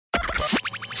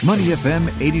Money FM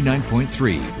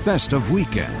 89.3, best of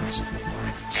weekends.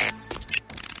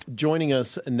 Joining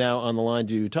us now on the line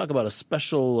to talk about a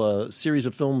special series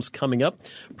of films coming up,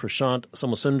 Prashant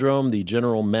Somasundram, the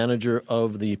general manager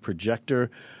of the Projector.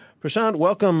 Prashant,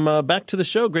 welcome back to the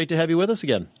show. Great to have you with us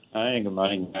again. Hi, good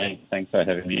morning. Hi, thanks for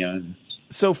having me on.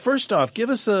 So first off,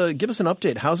 give us an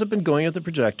update. How's it been going at the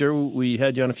Projector? We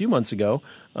had you on a few months ago.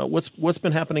 What's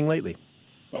been happening lately?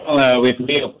 Well, we've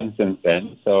reopened since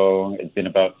then, so it's been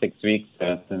about 6 weeks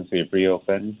since we've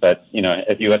reopened. But, you know,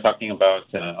 as you were talking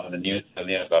about on the news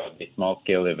earlier about the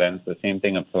small-scale events, the same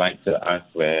thing applies to us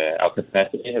where our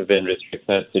capacity has been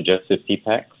restricted to just 50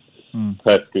 packs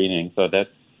per screening. So that's,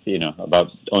 you know, about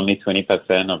only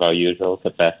 20% of our usual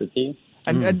capacity.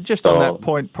 And just on that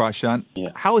point, Prashant,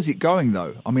 how is it going,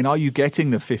 though? I mean, are you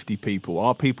getting the 50 people?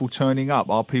 Are people turning up?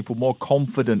 Are people more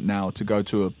confident now to go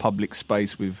to a public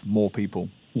space with more people?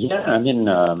 Yeah, I mean,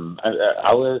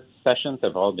 our sessions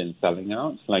have all been selling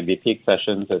out. Like the peak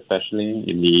sessions, especially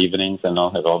in the evenings and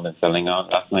all, have all been selling out.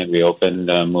 Last night we opened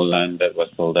Mulan, that was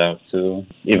sold out too.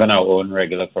 Even our own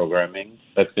regular programming,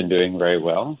 that's been doing very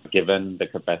well, given the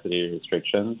capacity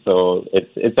restrictions. So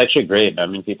it's actually great. I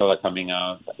mean, people are coming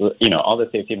out. You know, all the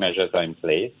safety measures are in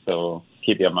place. So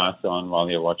keep your mask on while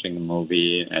you're watching the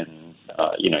movie, and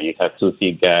you know, you have 2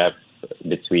 feet gaps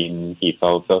between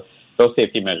people. So those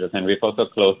safety measures, and we've also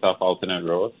closed off alternate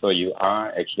rows, so you are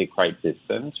actually quite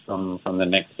distant from the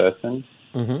next person.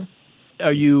 Mm-hmm.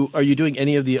 Are you doing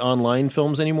any of the online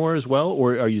films anymore as well,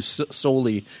 or are you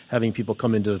solely having people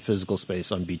come into the physical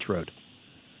space on Beach Road?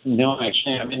 No,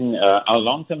 actually, I mean, our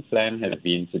long-term plan has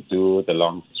been to do the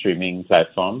long streaming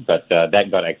platform, but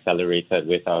that got accelerated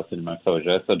with our cinema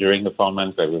closure. So during the 4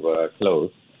 months where we were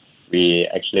closed, we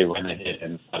actually went ahead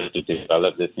and started to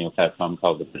develop this new platform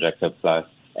called the Projector Plus.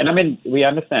 And I mean, we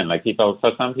understand, like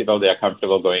for some people, they are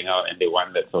comfortable going out and they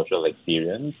want that social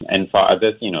experience. And for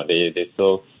others, you know, they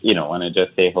still, you know, want to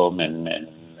just stay home and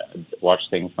watch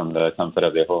things from the comfort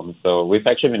of their home. So we've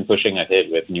actually been pushing ahead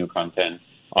with new content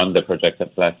on the Projector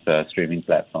Plus streaming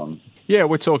platform. Yeah,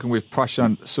 we're talking with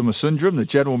Prashant Somasundram, the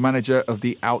general manager of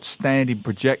the outstanding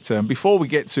Projector. And before we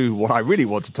get to what I really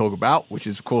want to talk about, which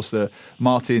is, of course, the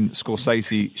Martin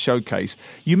Scorsese showcase,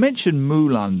 you mentioned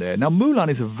Mulan there. Now, Mulan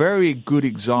is a very good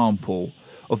example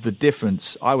of the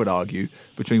difference, I would argue,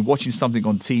 between watching something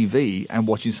on TV and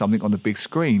watching something on the big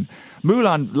screen.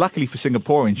 Mulan, luckily for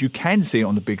Singaporeans, you can see it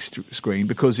on the big screen,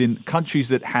 because in countries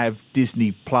that have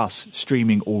Disney Plus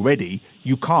streaming already,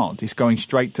 you can't. It's going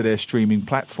straight to their streaming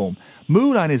platform.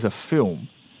 Mulan is a film,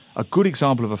 a good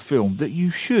example of a film that you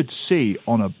should see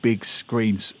on a big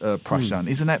screen, Prashant.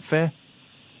 Isn't that fair?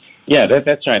 Yeah,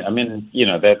 that's right. I mean, you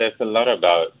know, there's a lot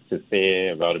to say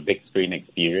about a big screen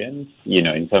experience, you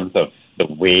know, in terms of the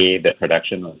way the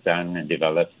production was done and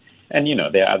developed. And, you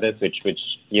know, there are others which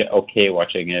you're okay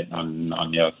watching it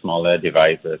on your smaller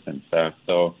devices and stuff.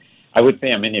 So I would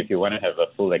say, I mean, if you want to have a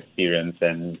full experience,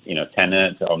 then, you know,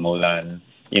 Tenet or Mulan,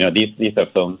 you know, these are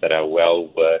films that are well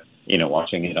worth, you know,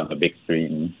 watching it on the big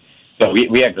screen. So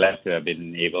we are glad to have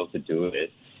been able to do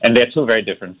it. And they're 2 very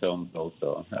different films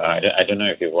also. I don't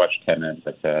know if you've watched Tenet,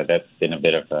 but that's been a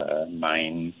bit of a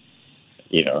mind,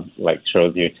 you know, like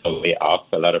throws you totally off.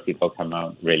 A lot of people come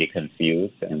out really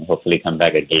confused and hopefully come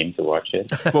back again to watch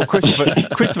it. Well,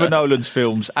 Christopher Nolan's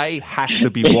films, have to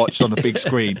be watched on a big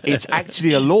screen. It's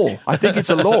actually a law. I think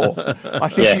it's a law. I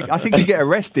think you get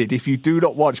arrested if you do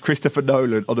not watch Christopher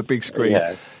Nolan on a big screen.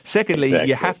 Yes, Secondly, exactly.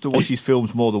 You have to watch his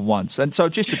films more than once. And so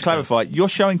just to clarify, you're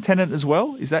showing Tenet as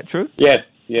well? Is that true?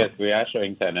 Yes, we are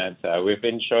showing Tenet. We've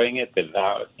been showing it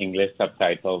without English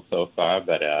subtitles so far,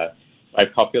 but by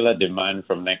popular demand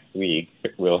from next week,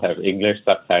 we'll have English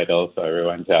subtitles for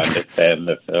everyone to understand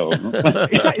the film.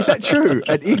 Is that true?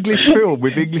 An English film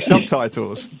with English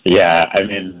subtitles? Yeah, I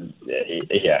mean,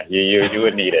 yeah, you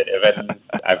would need it. Even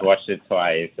I've watched it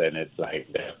twice, and it's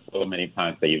like there are so many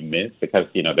parts that you miss because,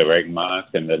 you know, they're wearing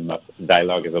masks and the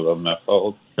dialogue is a little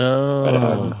muffled.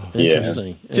 Oh, but,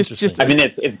 interesting. Yeah. Just, I mean,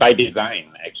 it's by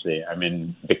design, actually. I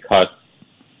mean, because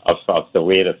of the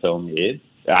way the film is.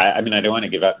 I mean, I don't want to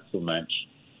give up too much,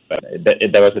 but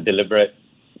there was a deliberate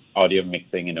audio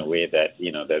mixing in a way that,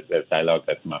 you know, there's dialogue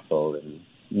that's muffled, and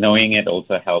knowing it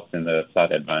also helps in the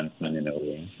plot advancement in a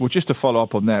way. Well, just to follow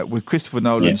up on that, with Christopher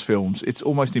Nolan's films, it's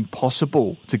almost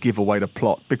impossible to give away the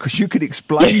plot because you can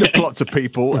explain the plot to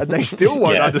people and they still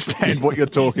won't understand what you're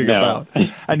talking about.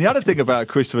 And the other thing about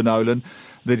Christopher Nolan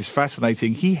that is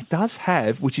fascinating, he does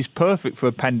have, which is perfect for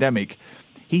a pandemic,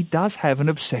 he does have an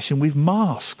obsession with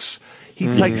masks. He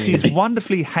takes these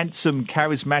wonderfully handsome,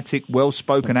 charismatic,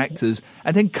 well-spoken actors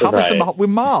and then covers them up with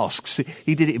masks.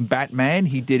 He did it in Batman.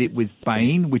 He did it with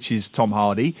Bane, which is Tom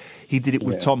Hardy. He did it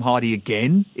with Tom Hardy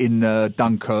again in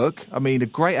Dunkirk. I mean, a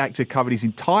great actor covered his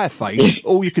entire face.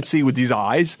 All you could see was his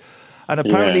eyes. And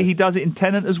apparently he does it in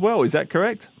Tenet as well. Is that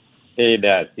correct? He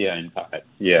does, in fact.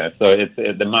 Yeah, so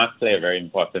the masks play a very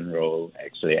important role,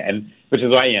 actually. And which is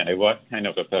why, it was kind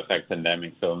of a perfect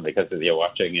pandemic film, because as you're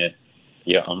watching it,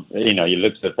 you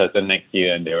look to the person next to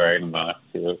you and they're wearing a mask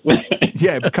too.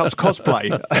 Yeah, it becomes cosplay.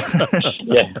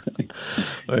 Yeah.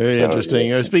 Very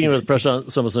interesting. Speaking with Prashant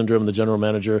Somasundram, the general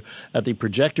manager at the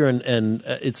Projector, and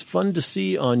it's fun to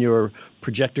see on your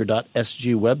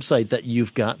projector.sg website that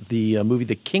you've got the movie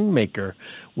The Kingmaker,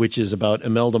 which is about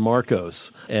Imelda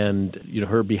Marcos and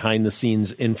her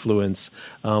behind-the-scenes influence.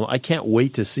 I can't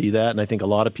wait to see that, and I think a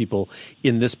lot of people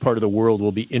in this part of the world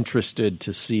will be interested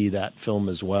to see that film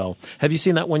as well. Have you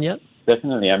seen that one yet?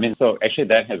 Definitely. I mean, so actually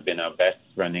that has been our best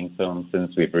running film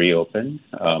since we've reopened.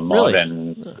 More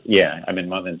than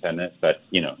Tenet, but,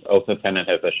 also Tenet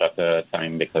has a shorter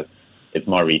time because it's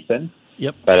more recent.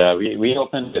 Yep. But we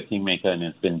opened The Kingmaker and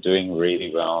it's been doing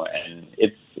really well. And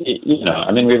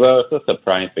we were also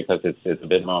surprised because it's a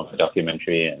bit more of a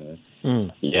documentary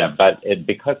but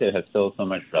because it has still so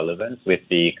much relevance with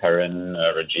the current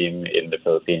regime in the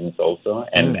Philippines also.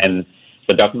 And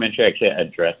the documentary actually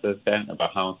addresses that,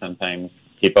 about how sometimes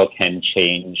people can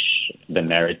change the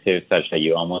narrative such that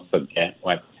you almost forget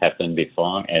what's happened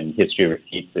before and history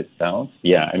repeats itself.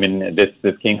 Yeah, I mean,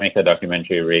 this Kingmaker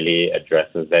documentary really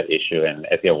addresses that issue. And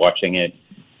as you're watching it,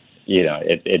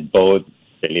 it bodes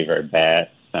really very bad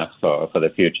stuff for the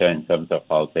future in terms of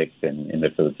politics in the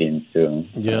Philippines too.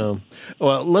 Yeah.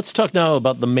 Well, let's talk now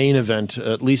about the main event,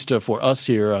 at least for us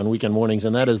here on Weekend Mornings,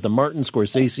 and that is the Martin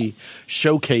Scorsese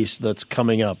showcase that's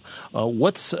coming up.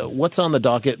 What's on the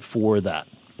docket for that?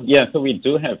 Yeah, so we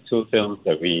do have two films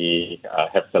that we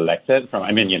have selected from.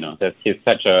 I mean, there's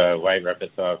such a wide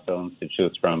repertoire of films to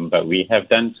choose from, but we have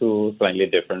done two slightly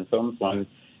different films. One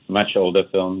much older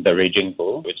film, The Raging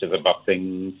Bull, which is a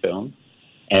boxing film,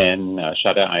 and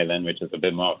Shutter Island, which is a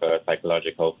bit more of a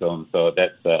psychological film. So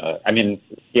that's,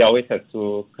 he always has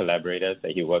two collaborators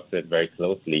that he works with very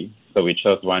closely. So we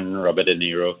chose one Robert De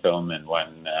Niro film and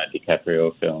one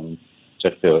DiCaprio film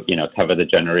just to, cover the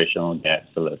generational gaps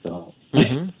a little.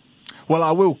 Mm-hmm. Well,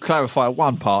 I will clarify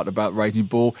one part about Raging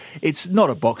Bull. It's not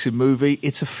a boxing movie.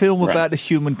 It's a film about the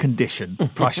human condition.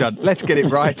 Prashant, let's get it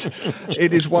right.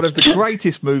 It is one of the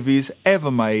greatest movies ever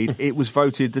made. It was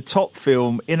voted the top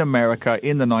film in America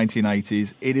in the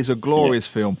 1980s. It is a glorious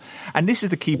film. And this is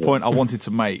the key point I wanted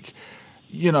to make.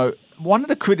 One of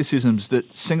the criticisms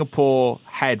that Singapore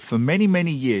had for many,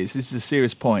 many years, this is a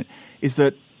serious point, is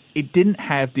that it didn't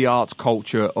have the arts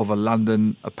culture of a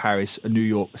London, a Paris, a New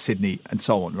York, a Sydney, and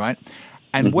so on, right?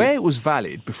 And where it was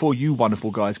valid, before you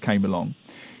wonderful guys came along,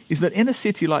 is that in a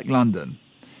city like London,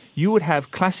 you would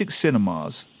have classic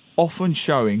cinemas often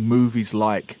showing movies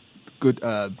like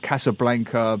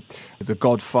Casablanca, The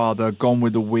Godfather, Gone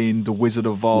with the Wind, The Wizard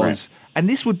of Oz. Right. And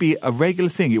this would be a regular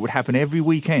thing. It would happen every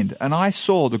weekend. And I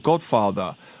saw The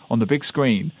Godfather on the big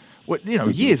screen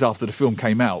years after the film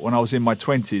came out, when I was in my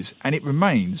 20s, and it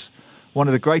remains one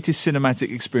of the greatest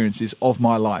cinematic experiences of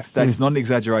my life. That is not an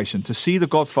exaggeration. To see The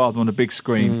Godfather on a big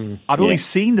screen, I'd already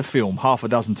seen the film half a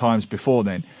dozen times before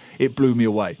then. It blew me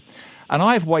away. And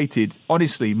I've waited,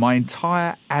 honestly, my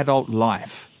entire adult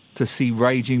life to see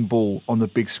Raging Bull on the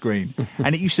big screen.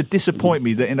 And it used to disappoint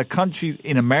me that in a country,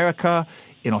 in America,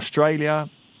 in Australia,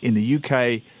 in the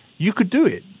UK, you could do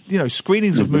it.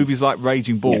 Screenings of movies like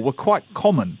Raging Bull were quite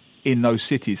common in those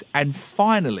cities. And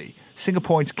finally,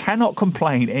 Singaporeans cannot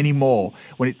complain anymore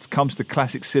when it comes to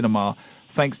classic cinema.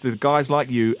 Thanks to guys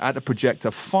like you at the Projector,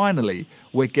 finally,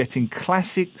 we're getting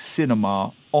classic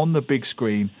cinema on the big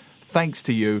screen. Thanks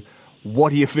to you. What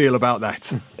do you feel about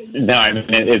that? No, I mean,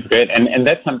 it's great. And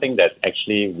that's something that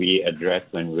actually we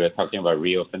addressed when we were talking about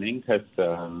reopening, because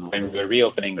when we were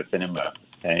reopening the cinema,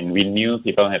 and we knew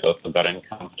people had also gotten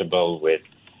comfortable with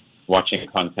watching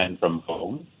content from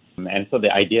home. And so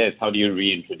the idea is, how do you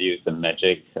reintroduce the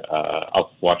magic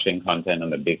of watching content on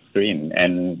the big screen?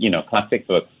 And, classics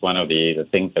was one of the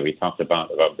things that we talked about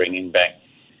bringing back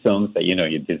films that,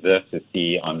 you deserve to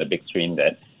see on the big screen,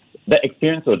 that the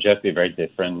experience will just be very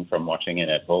different from watching it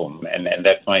at home. And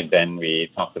that's why then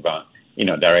we talked about,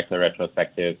 director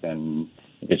retrospectives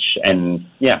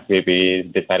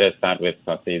we decided to start with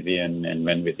Scorsese and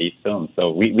went with these films. So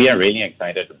we are really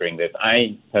excited to bring this.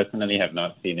 I personally have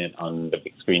not seen it on the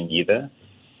big screen either.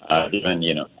 Even,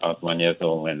 I was 1 year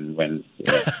old when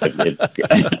it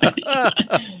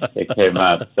came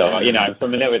up. So, I'm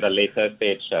familiar with the later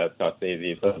stage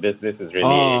Scorsese. So this is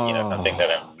really, something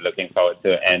that I'm looking forward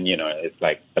to. And, it's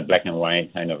like the black and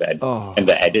white kind of, and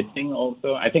the editing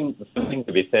also. I think something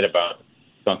to be said about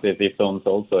Scorsese films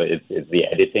also is the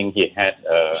editing. He had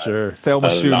Thelma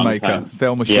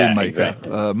Schoonmaker.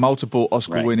 Exactly. Multiple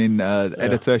Oscar-winning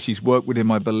editor. She's worked with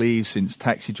him, I believe, since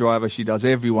Taxi Driver. She does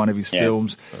every one of his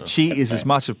films. She is as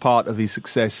much a part of his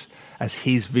success as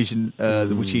his vision,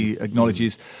 which he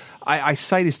acknowledges. I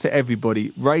say this to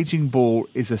everybody. Raging Bull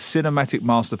is a cinematic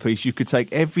masterpiece. You could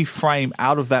take every frame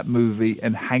out of that movie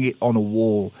and hang it on a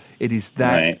wall. It is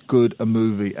that good a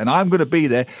movie. And I'm going to be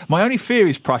there. My only fear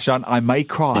is, Prashant, I may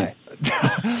cry.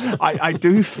 I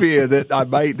do fear that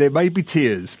there may be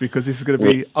tears because this is going to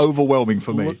be overwhelming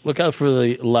for me. Look out for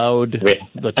the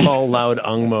tall, loud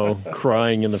Ang Mo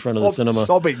crying in the front of the cinema.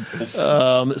 Sobbing.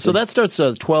 So that starts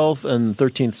 12th and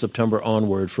 13th September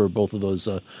onward for both of those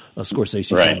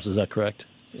Scorsese films. Is that correct?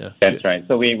 Yeah, that's right.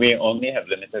 So we only have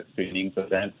limited screenings of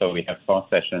that. So we have 4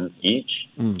 sessions each.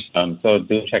 So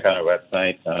do check out our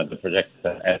website, the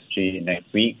Projector SG.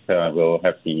 Next week we'll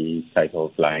have the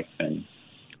titles live and.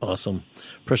 Awesome.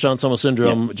 Prashant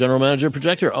Somasundram, General Manager,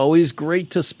 Projector, always great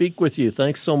to speak with you.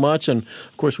 Thanks so much. And,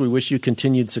 of course, we wish you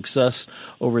continued success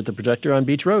over at the Projector on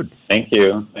Beach Road. Thank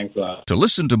you. Thanks a lot. To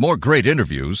listen to more great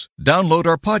interviews, download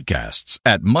our podcasts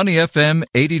at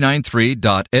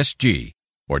moneyfm893.sg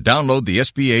or download the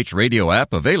SPH radio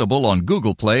app available on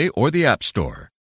Google Play or the App Store.